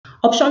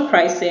Option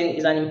pricing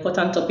is an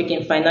important topic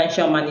in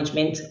financial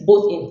management,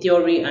 both in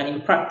theory and in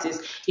practice.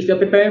 If you're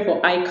preparing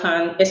for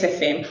ICAN,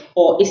 SFM,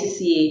 or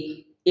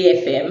ACCA,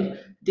 AFM,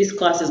 this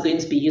class is going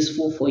to be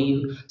useful for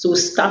you. So we'll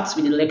start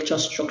with the lecture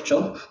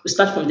structure. We'll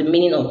start from the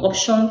meaning of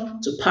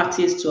option, to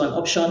parties to an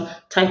option,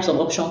 types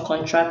of option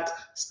contract,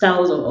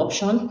 styles of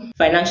option,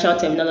 financial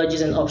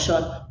terminologies in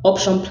option,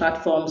 option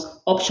platforms,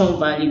 option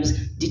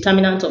values,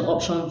 determinant of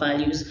option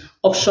values,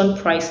 option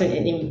pricing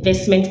and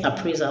investment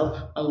appraisal,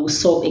 and we'll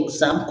solve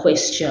exam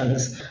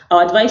questions.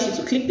 I'll advise you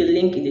to click the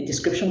link in the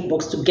description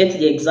box to get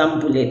the exam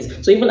bullet.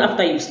 So even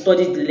after you've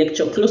studied the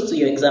lecture close to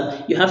your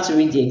exam, you have to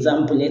read the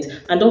exam bullet.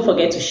 And don't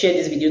forget to share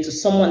this video to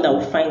someone that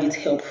will find it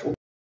helpful.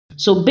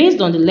 So based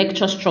on the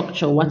lecture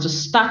structure, we're to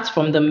start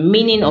from the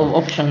meaning of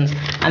options,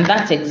 and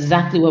that's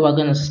exactly where we're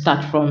going to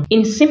start from.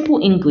 In simple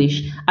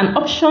English, an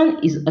option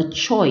is a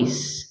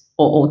choice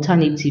or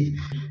alternative.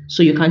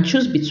 So you can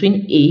choose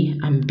between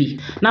A and B.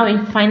 Now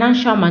in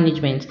financial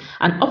management,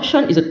 an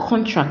option is a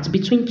contract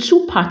between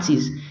two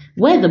parties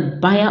where the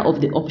buyer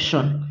of the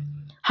option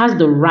has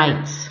the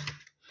right,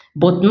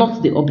 but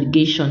not the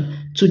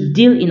obligation, to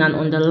deal in an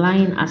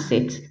underlying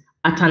asset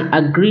at an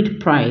agreed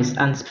price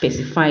and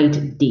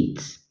specified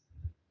date.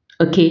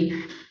 Okay,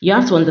 you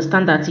have to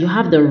understand that you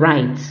have the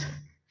right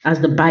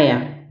as the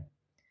buyer,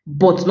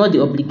 but not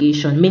the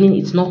obligation, meaning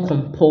it's not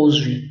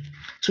compulsory,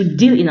 to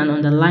deal in an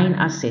underlying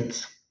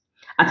asset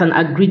at an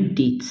agreed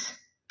date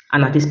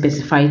and at a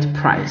specified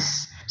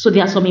price. So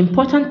there are some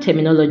important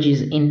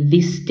terminologies in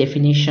this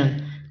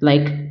definition,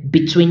 like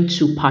between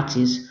two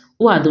parties.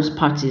 Who are those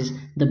parties?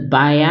 The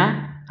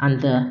buyer and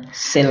the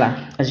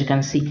seller. As you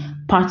can see,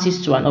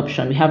 parties to an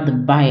option. We have the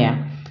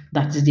buyer,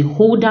 that is the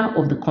holder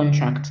of the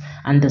contract,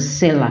 and the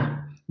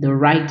seller, the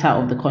writer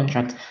of the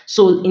contract.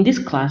 So in this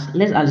class,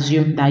 let's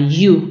assume that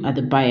you are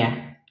the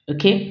buyer,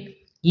 okay?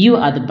 You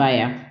are the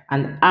buyer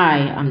and I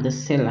am the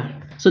seller.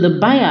 So the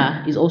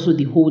buyer is also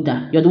the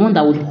holder. You're the one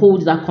that would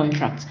hold that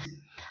contract.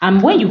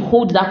 And when you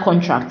hold that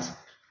contract,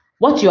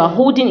 what you are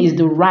holding is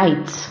the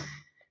right,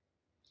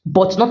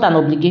 but not an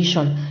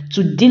obligation,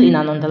 to deal in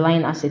an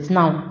underlying asset.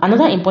 Now,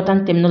 another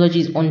important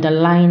terminology is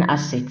underlying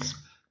assets.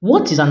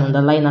 What is an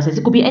underlying asset?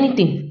 It could be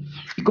anything.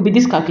 It could be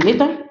this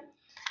calculator.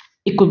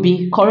 It could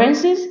be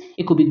currencies.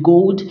 It could be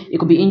gold. It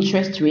could be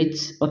interest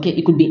rates. Okay,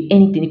 it could be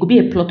anything. It could be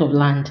a plot of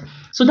land.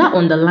 So that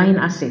underlying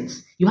asset,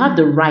 you have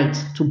the right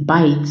to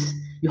buy it.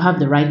 You have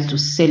the right to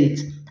sell it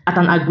at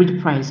an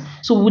agreed price.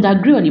 So we would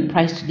agree on the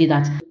price today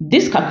that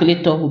this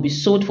calculator will be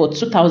sold for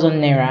 2,000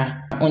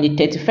 naira on the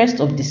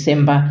 31st of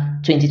December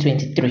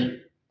 2023.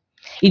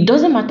 It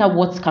doesn't matter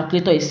what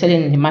calculator is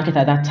selling in the market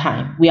at that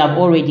time. We have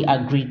already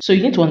agreed. So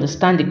you need to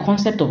understand the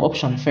concept of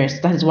option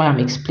first. That is why I'm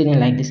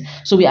explaining like this.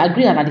 So we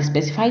agree that at the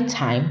specified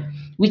time,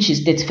 which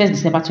is 31st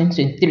December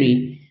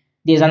 2023,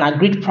 there's an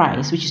agreed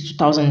price, which is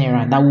 2,000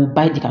 naira, that will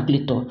buy the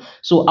calculator.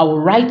 So I will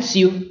write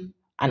you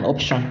an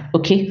option.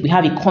 Okay, we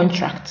have a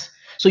contract.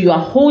 So you are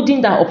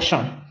holding that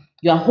option.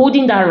 You are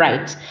holding that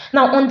right.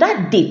 Now on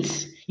that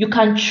date, you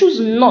can choose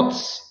not,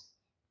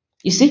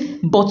 you see,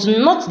 but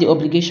not the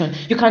obligation.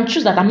 You can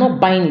choose that I'm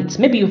not buying it.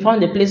 Maybe you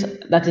found a place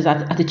that is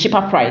at a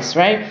cheaper price,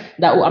 right?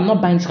 That, oh, I'm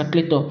not buying this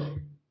calculator.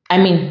 I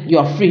mean, you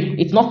are free.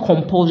 It's not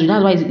compulsory.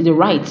 That's why it's the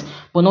right,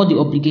 but not the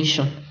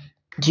obligation.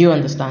 Do you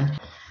understand?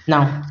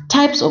 Now,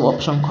 types of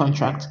option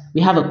contract.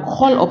 We have a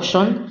call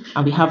option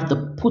and we have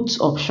the put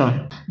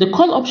option. The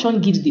call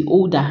option gives the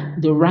holder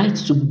the right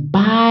to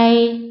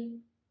buy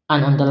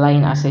an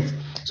underlying asset.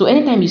 So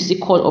anytime you see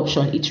call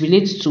option, it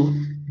relates to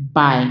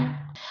buy.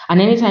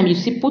 And anytime you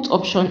see put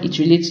option, it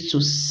relates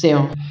to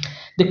sell.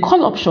 The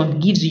call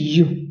option gives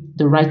you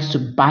the right to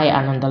buy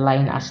an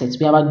underlying asset.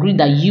 We have agreed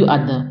that you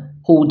are the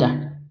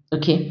holder.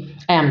 Okay,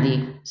 I am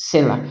the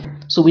seller.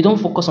 So we don't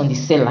focus on the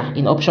seller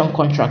in option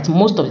contract.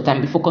 Most of the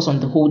time we focus on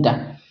the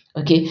holder.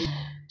 Okay,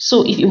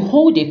 so if you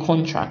hold a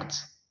contract,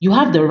 you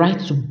have the right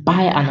to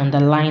buy an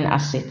underlying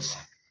asset.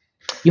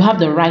 You have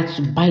the right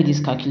to buy this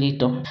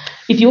calculator.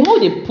 If you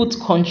hold a put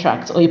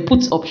contract or a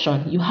put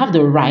option, you have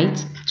the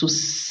right to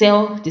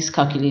sell this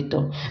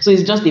calculator. So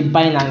it's just a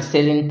buying and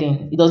selling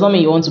thing. It does not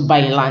mean you want to buy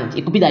a land.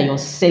 It could be that you're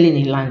selling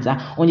a land.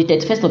 On the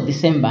 31st of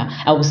December,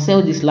 I will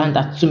sell this land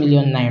at 2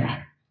 million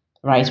naira.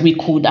 Right? We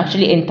could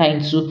actually enter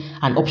into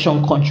an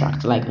option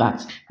contract like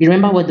that. You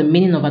remember what the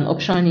meaning of an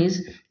option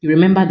is? You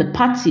remember the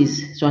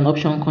parties to an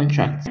option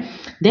contract.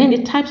 Then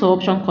the types of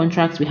option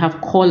contracts, we have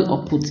call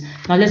or put.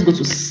 Now let's go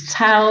to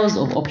styles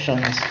of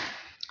options.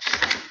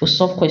 We'll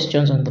solve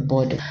questions on the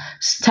board.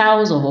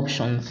 Styles of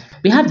options.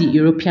 We have the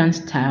European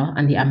style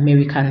and the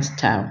American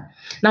style.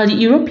 Now the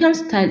European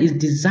style is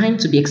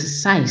designed to be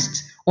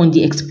exercised on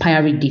the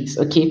expiry dates.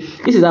 Okay,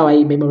 this is how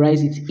I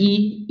memorize it.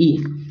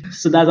 EE.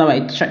 So that's how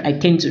I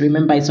tend to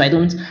remember it, so I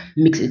don't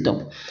mix it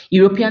up.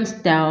 European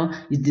style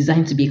is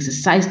designed to be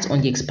exercised on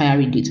the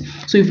expiry date.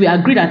 So if we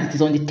agree that it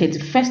is on the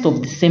 31st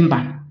of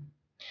December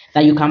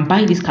that you can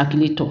buy this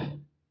calculator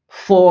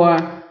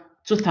for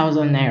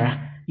 2,000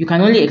 naira, you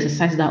can only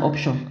exercise that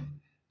option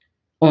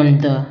on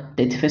the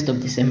 31st of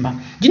December.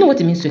 Do you know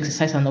what it means to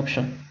exercise an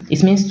option?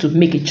 It means to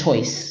make a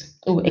choice.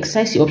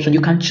 exercise the option.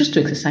 You can choose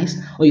to exercise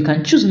or you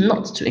can choose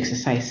not to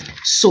exercise.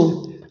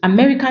 So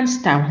American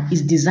style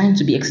is designed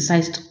to be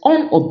exercised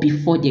on or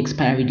before the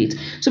expiry date.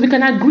 So we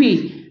can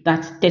agree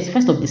that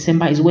 31st of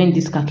December is when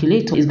this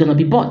calculator is going to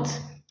be bought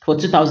for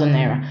 2,000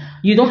 naira.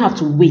 You don't have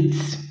to wait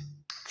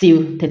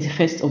till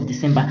 31st of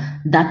December.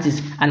 That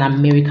is an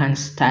American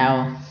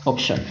style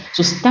option.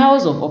 So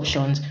styles of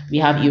options, we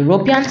have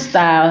European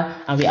style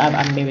and we have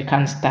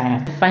American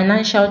style.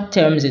 Financial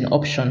terms in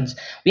options,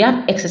 we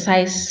have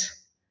exercise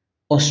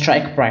or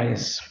strike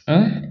price.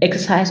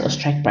 Exercise or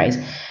strike price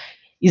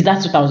is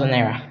that 2,000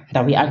 naira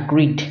that we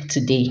agreed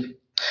today.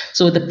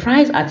 So the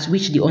price at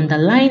which the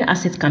underlying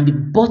asset can be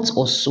bought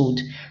or sold.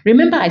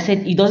 Remember I said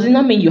it does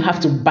not mean you have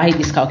to buy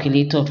this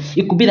calculator.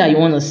 It could be that you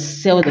want to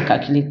sell the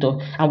calculator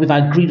and we've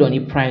agreed on a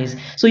price.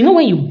 So you know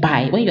when you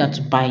have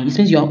to buy, it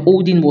means you are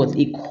holding what?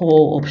 A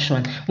call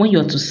option. When you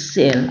are to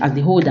sell as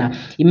the holder,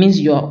 it means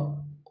you are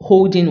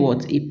holding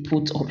what? A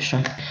put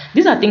option.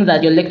 These are things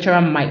that your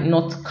lecturer might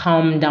not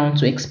calm down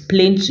to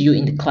explain to you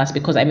in the class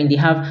because they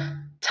have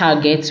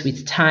targets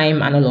with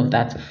time and all of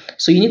that.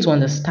 So you need to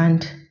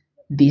understand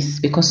this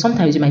because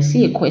sometimes you might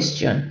see a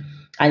question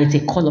and it's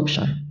a call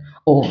option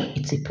or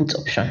it's a put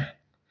option.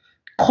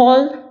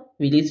 Call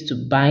relates to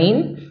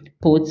buying,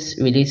 put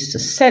relates to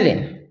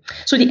selling.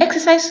 So the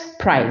exercise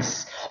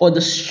price or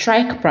the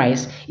strike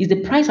price is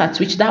the price at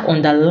which that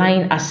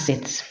underlying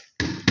asset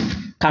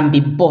can be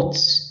bought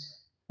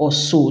or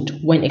sold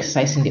when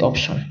exercising the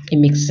option. It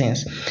makes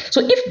sense.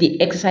 So if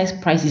the exercise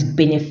price is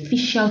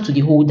beneficial to the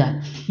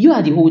holder, you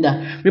are the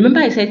holder. Remember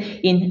I said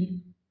in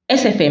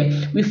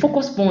SFM, we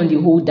focus more on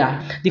the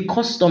holder, the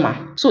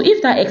customer. So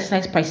if that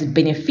exercise price is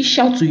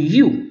beneficial to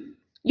you,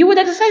 you would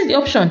exercise the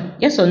option.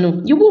 Yes or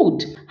no? You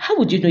would. How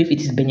would you know if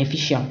it is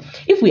beneficial?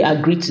 If we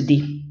agree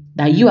today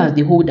that you as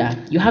the holder,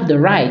 you have the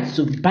right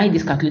to buy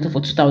this calculator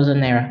for 2,000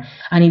 naira,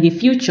 and in the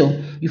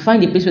future, you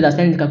find a place where they're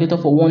selling the calculator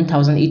for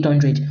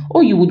 1,800,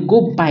 or you would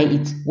go buy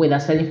it where they're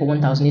selling for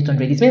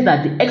 1,800. It means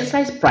that the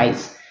exercise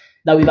price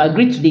that we've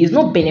agreed today is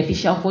not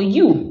beneficial for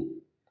you.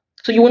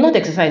 So you will not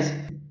exercise.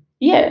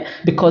 Yeah,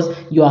 because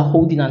you are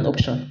holding an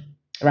option,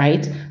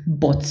 right?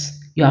 But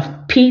you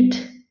have paid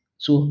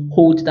to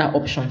hold that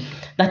option.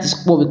 That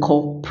is what we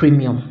call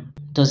premium.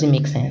 Does it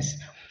make sense?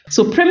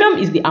 So premium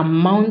is the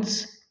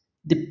amount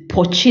the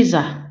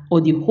purchaser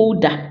or the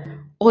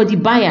holder or the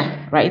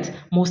buyer, right,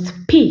 must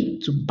pay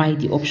to buy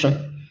the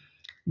option.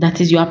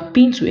 That is, you are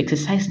paying to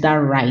exercise that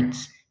right.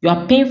 You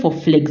are paying for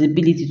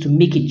flexibility to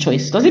make a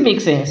choice. Does it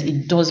make sense?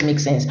 It does make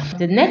sense.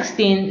 The next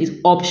thing is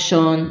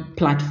option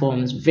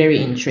platforms.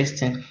 Very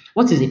interesting.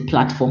 What is a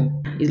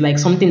platform? It's like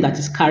something that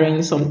is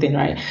carrying something,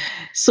 right?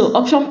 So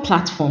option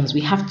platforms,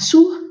 we have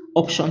two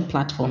option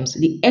platforms,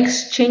 the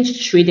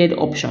exchange traded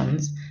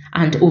options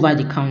and over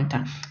the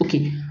counter.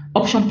 Okay,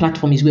 option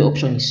platform is where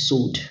option is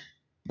sold.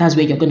 That's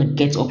where you're going to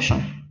get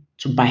option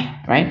to buy,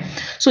 right?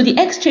 So the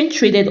exchange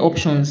traded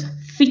options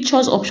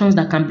features options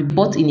that can be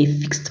bought in a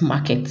fixed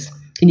market,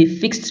 in a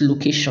fixed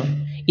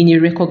location, in a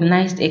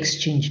recognized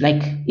exchange.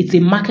 Like it's a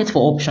market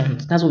for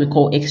options. That's what we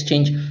call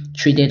exchange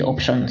traded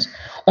options.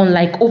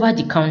 Unlike over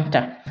the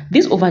counter,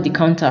 this over the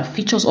counter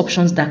features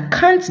options that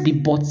can't be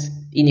bought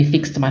in a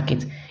fixed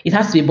market. It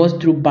has to be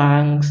bought through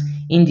banks,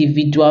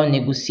 individual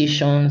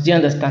negotiations. Do you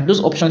understand?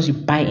 Those options you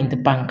buy in the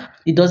bank,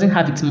 it doesn't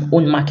have its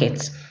own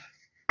market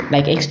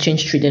like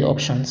exchange traded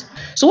options.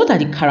 So what are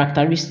the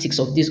characteristics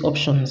of these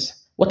options?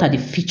 What are the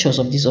features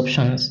of these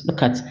options?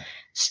 Look at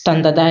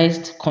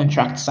standardized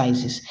contract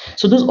sizes.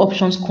 So those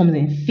options come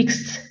in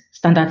fixed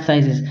standard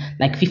sizes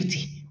like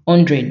 50,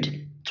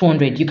 100,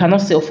 200. You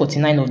cannot sell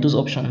 49 of those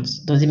options.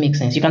 Does it make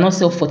sense? You cannot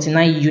sell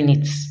 49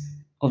 units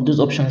of those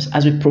options.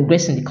 As we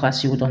progress in the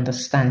class, you would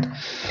understand.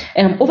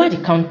 Over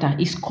the counter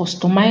is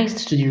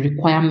customized to the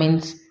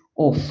requirements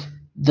of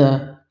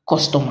the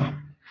customer.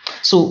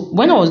 So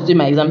when I was doing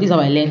my exam, this is how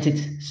I learned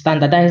it.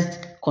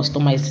 Standardized,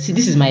 customized. See,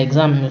 this is my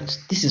exam note.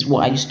 This is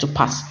what I used to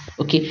pass.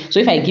 Okay, so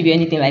if I give you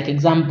anything like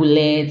exam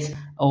bullets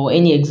or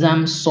any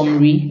exam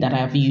summary that I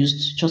have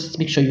used, just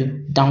make sure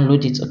you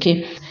download it.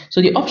 Okay,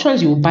 so the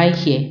options you will buy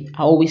here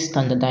are always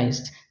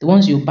standardized. The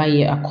ones you buy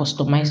here are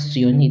customized to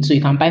your needs. So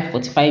you can buy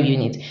 45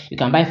 units, you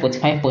can buy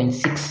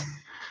 45.6.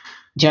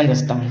 Do you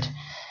understand?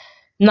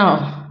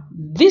 Now,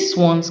 these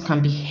ones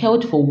can be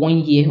held for 1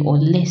 year or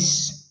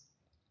less.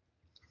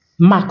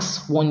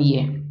 Max 1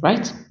 year,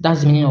 right?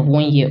 That's the meaning of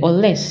 1 year or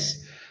less.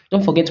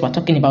 Don't forget, we're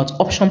talking about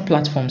option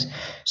platforms.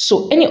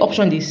 So any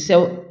option they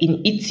sell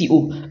in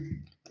ETO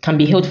can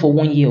be held for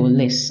 1 year or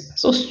less.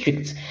 So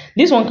strict.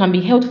 This one can be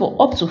held for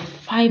up to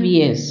 5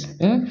 years.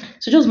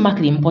 So just mark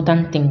the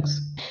important things.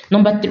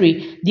 Number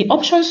 3, the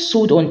options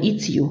sold on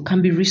ETO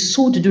can be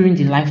resold during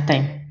the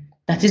lifetime.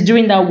 That is,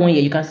 during that 1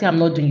 year, you can say, I'm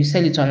not doing, you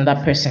sell it to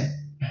another person.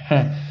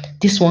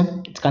 This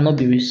one, it cannot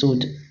be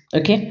resold.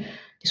 Okay?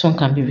 This one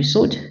can be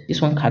resold.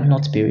 This one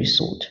cannot be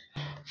resold.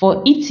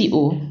 For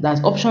ETO,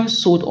 that's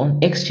options sold on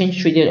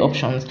exchange traded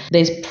options,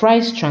 there is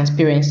price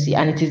transparency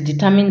and it is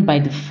determined by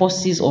the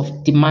forces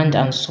of demand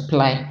and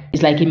supply.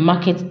 It's like a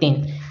market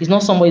thing. It's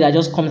not somebody that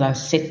just comes and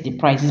sets the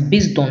price. It's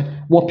based on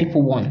what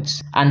people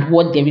want and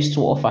what there is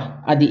to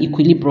offer at the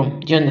equilibrium.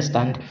 Do you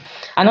understand?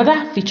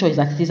 Another feature is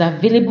that it is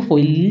available for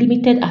a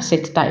limited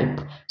asset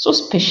type. So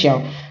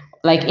special,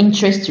 like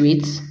interest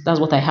rates. That's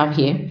what I have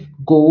here.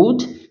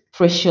 Gold,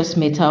 precious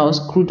metals,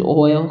 crude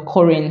oil,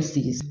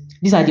 currencies.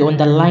 These are the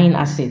underlying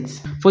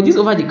assets. For this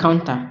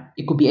over-the-counter,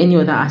 it could be any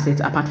other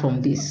asset apart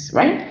from this,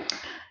 right?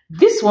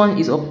 This one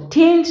is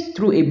obtained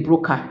through a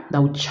broker that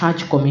will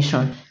charge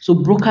commission. So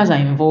brokers are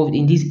involved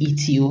in this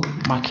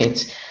ETO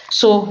market.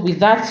 So with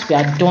that, we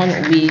are done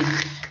with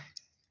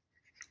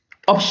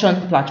option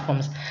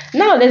platforms.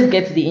 Now let's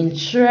get to the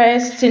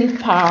interesting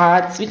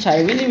part, which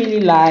I really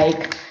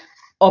like: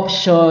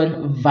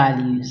 option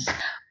values.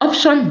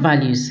 Option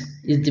values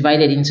is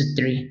divided into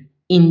three: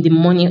 in the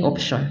money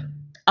option,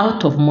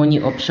 out of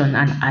money option,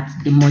 and at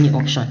the money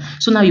option.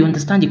 So now you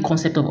understand the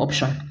concept of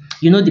option.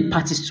 You know the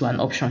parties to an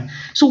option.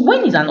 So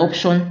when is an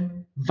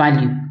option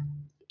value?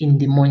 In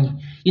the money.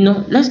 You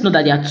know, let's know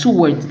that there are two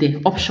words there: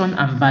 option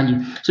and value.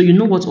 So you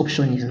know what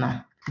option is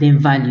now. Then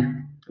value,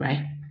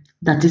 right?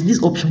 That is,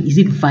 this option, is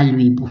it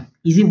valuable?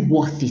 Is it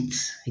worth it?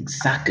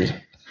 Exactly.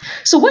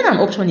 So when an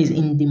option is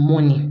in the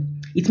money,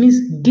 it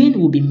means gain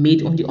will be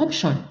made on the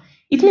option.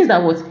 It means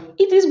that what?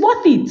 It is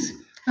worth it.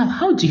 Now,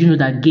 how do you know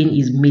that gain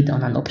is made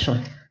on an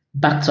option?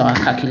 Back to our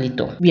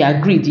calculator. We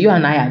agreed, you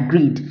and I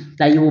agreed,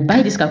 that you will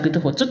buy this calculator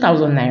for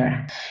 2,000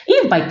 naira.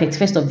 If by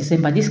 31st of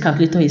December, this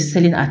calculator is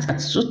selling at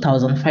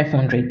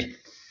 2,500,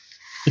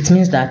 it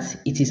means that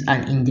it is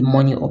an in the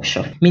money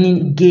option,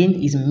 meaning gain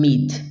is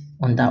made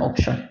on that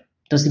option.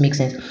 Does it make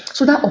sense?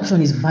 So that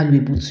option is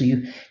valuable to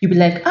you. You'll be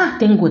like,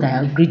 thank God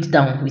I agreed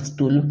down with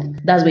Tolu.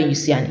 That's when you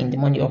see an in the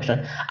money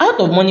option. Out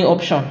of money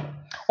option,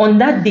 on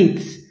that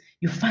date,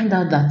 you find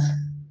out that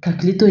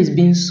calculator is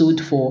being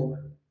sold for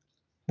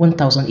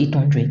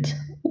 1,800.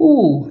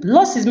 Oh,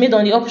 loss is made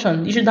on the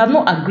option. You should have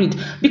not agreed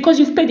because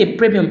you've paid a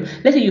premium.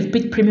 Let's say you've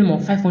paid premium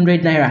of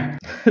 500 naira.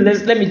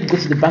 Let me go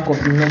to the back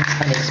of the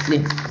note and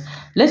explain.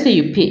 Let's say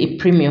you pay a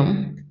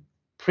premium.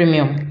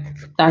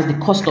 That's the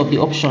cost of the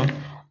option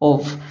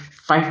of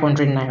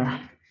 500 naira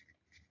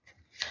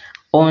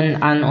on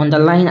an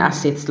underlying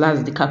asset.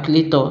 That's the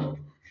calculator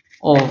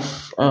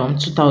of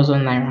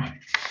 2,000 naira.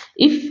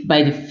 If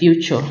by the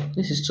future,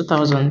 this is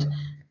 2,000.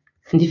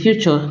 In the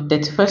future,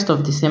 31st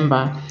of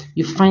December,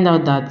 you find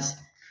out that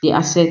the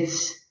asset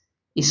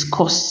is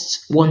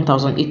cost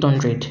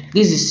 1,800.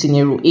 This is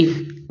scenario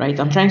A, right?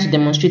 I'm trying to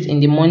demonstrate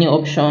in the money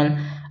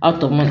option,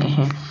 out of money.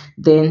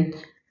 Then,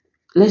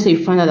 let's say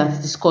you find out that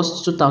it is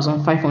cost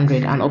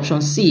 2,500, and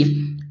option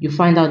C, you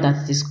find out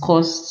that it is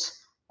cost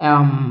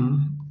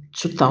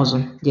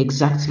 2,000, the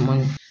exact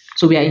money.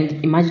 So we are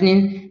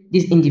imagining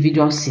these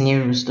individual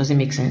scenarios. Does it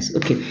make sense?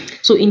 Okay.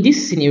 So in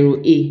this scenario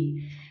A,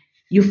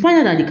 you find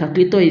out that the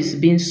calculator is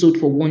being sold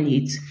for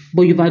 1,800,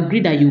 but you've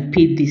agreed that you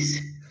pay this.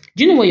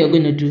 Do you know what you're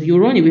going to do? You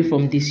run away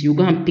from this. You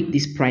go and pick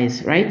this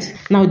price, right?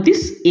 Now,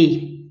 this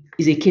A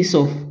is a case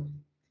of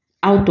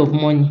out of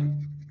money.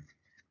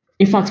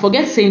 In fact,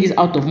 forget saying this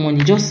out of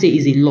money. Just say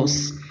it's a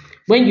loss.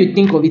 When you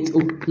think of it,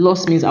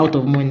 loss means out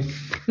of money.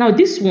 Now,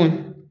 this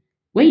one,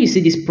 when you see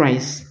this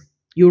price,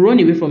 you run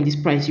away from this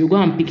price. You go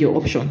and pick your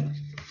option.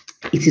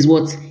 It is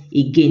what?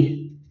 A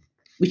gain,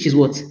 which is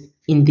what?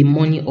 In the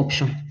money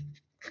option.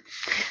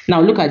 Now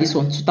look at this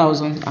one,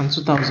 2,000 and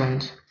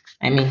 2,000.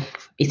 I mean,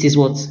 it is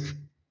what?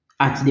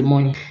 At the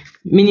money.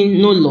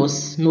 Meaning no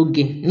loss, no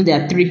gain. No,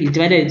 there are three. It's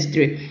divided into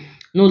three.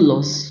 No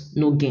loss,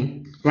 no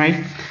gain.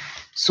 Right?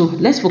 So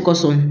let's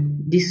focus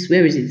on this.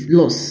 Where is it?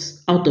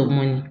 Loss. Out of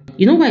money.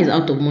 You know why it's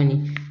out of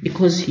money?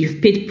 Because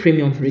you've paid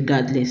premium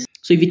regardless.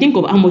 So if you think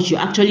of how much you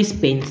actually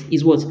spent,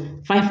 is what?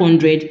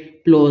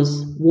 500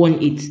 plus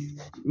 1,800.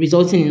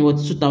 Resulting in what?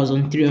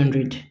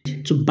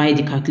 2,300 to buy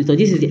the calculator.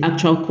 This is the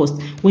actual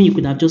cost when you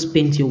could have just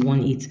spent your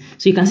 1,800.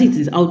 So you can see it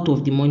is out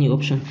of the money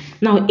option.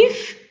 Now,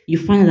 if you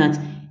find that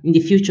in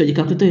the future the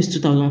calculator is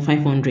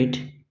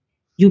 2,500,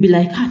 you'll be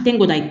like, thank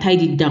God I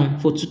tied it down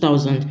for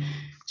 2,000.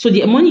 So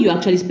the money you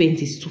actually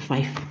spent is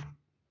 2,500,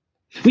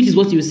 which is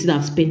what you still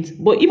have spent.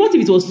 But what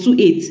if it was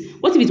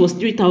 2,800? What if it was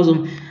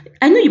 3,000?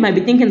 I know you might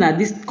be thinking that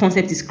this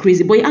concept is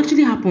crazy, but it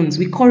actually happens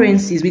with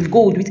currencies, with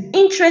gold, with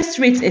interest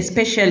rates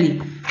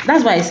especially.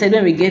 That's why I said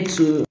when we get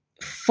to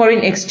foreign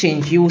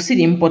exchange, you will see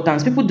the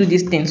importance. People do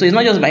this thing. So it's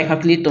not just by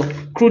calculator,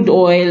 crude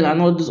oil and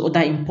all those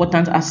other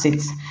important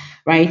assets,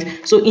 right?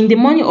 So in the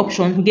money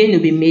option, gain will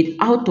be made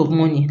out of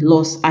money,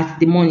 loss at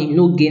the money.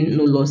 No gain,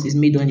 no loss is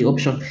made on the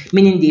option,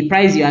 meaning the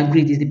price you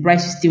agreed is the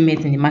price you still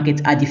met in the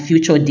market at the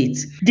future date.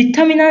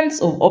 Determinants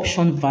of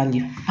option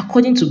value.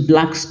 According to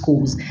Black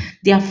schools,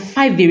 there are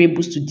 5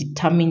 variables to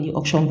determine the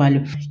option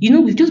value. You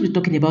know, we've just been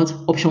talking about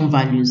option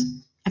values.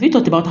 Have you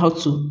thought about how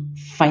to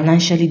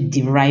financially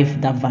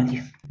derive that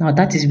value? Now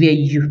that is where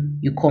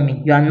you come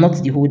in. You are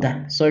not the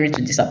holder. Sorry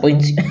to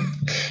disappoint you.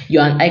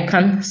 You are an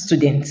ICAN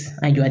student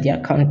and you are the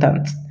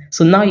accountant.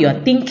 So now you are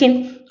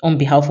thinking on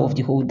behalf of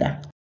the holder.